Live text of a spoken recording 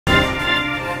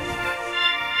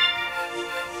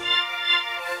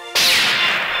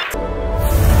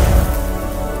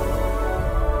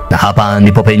hapa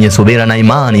ndipo penye subira na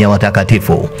imani ya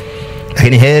watakatifu.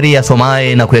 Lakini heri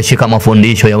asomaye na kuyashika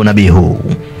mafundisho ya unabii huu.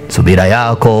 Subira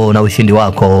yako na ushindi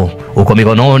wako uko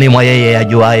mikononi mwa yeye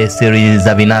ajuaye siri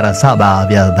za vinara 7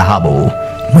 vya dhahabu,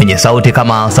 mwenye sauti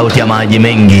kama sauti ya maji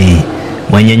mengi,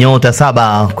 mwenye nyota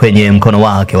 7 kwenye mkono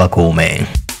wake wa kuume.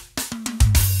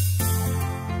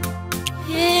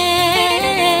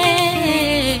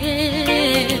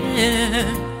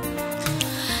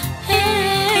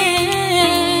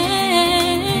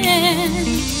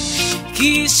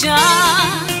 Kisha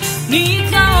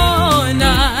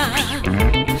nikaona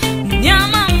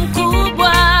mnyama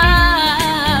mkubwa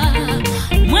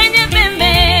mwenye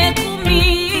pembe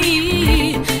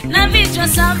 10 na vichwa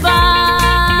 7,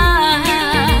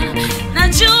 na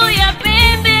juu ya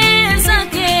pembe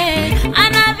zake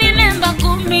ana vilemba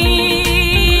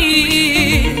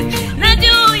 10, na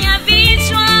juu ya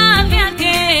vichwa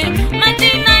vyake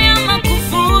majina ya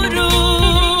makufuru.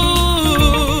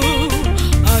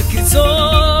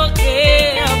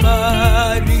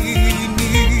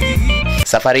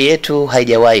 Safari yetu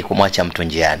haijawahi kumwacha mtu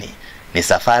njiani. Ni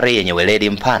safari yenye weledi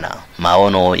mpana,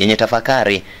 maono yenye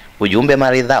tafakari, ujumbe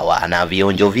maridhawa na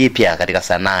vionjo vipya katika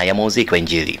sanaa ya muziki wa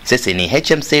Injili. Sisi ni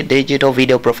HMC Digital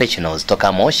Video Professionals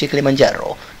toka Moshi,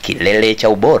 Kilimanjaro, kilele cha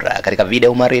ubora katika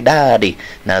video maridadi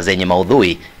na zenye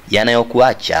maudhui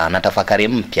yanayokuacha na tafakari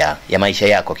mpya ya maisha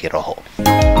yako kiroho.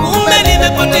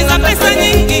 Nimepoteza pesa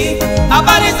nyingi,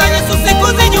 habari za Yesu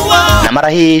sikuzijua. Na mara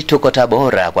hii tuko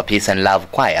Tabora kwa Peace and Love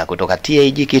Choir kutoka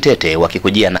T.A.G Kitete,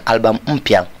 wakikujia na album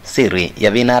mpya, Siri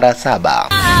ya Vinara 7.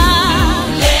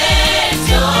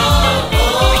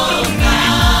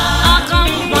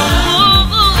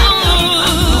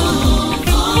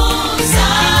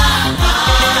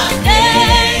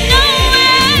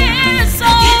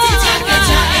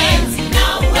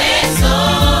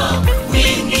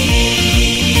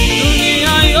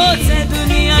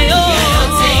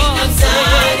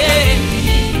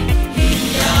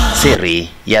 Siri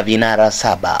ya Vinara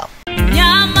 7.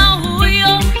 Nyama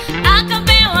huyo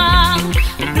akapewa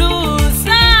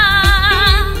ruhusa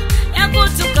ya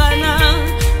kutukana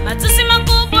matusi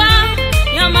makubwa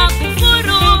ya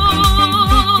makufuru,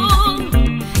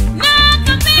 na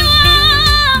akapewa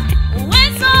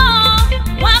uwezo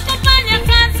wa kufanya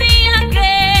kazi yake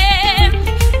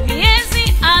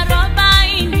miezi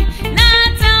 40, na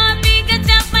atapiga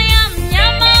chapa ya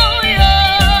mnyama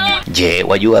huyo. Je,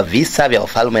 wajua visa vya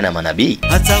wafalme na manabii?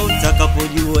 Hata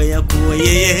utakapojua ya kuwa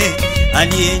yeye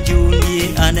aliye juu ndiye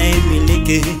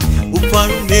anayemiliki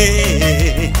ufalme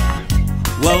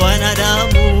wa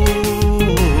wanadamu,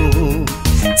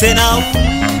 tena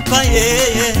umpa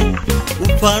yeye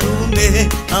ufalme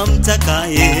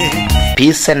amtakaye.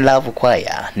 Peace and Love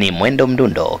Choir ni mwendo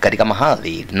mdundo katika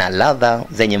mahadhi na ladha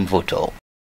zenye mvuto.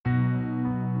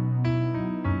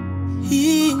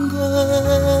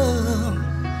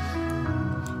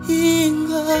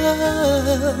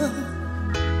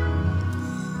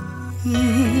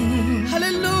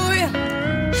 Hallelujah.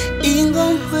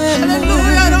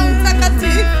 Hallelujah, Roho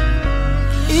Mtakatifu.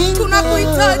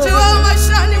 Tunakuhitaji wewe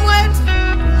maishani mwetu.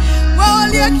 Wewe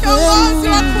ndiye kiongozi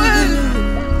wa kweli.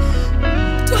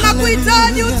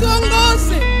 Tunakuhitaji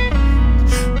utuongoze.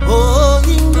 Oh,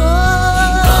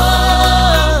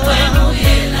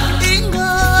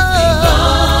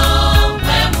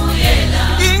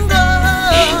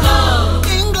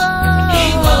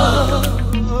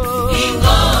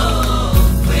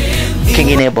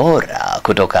 Kingine bora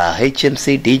kutoka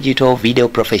HMC Digital Video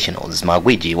Professionals,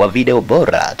 magwiji wa video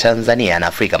bora Tanzania na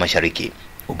Afrika Mashariki.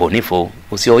 Ubunifu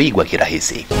usioigwa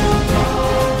kirahisi.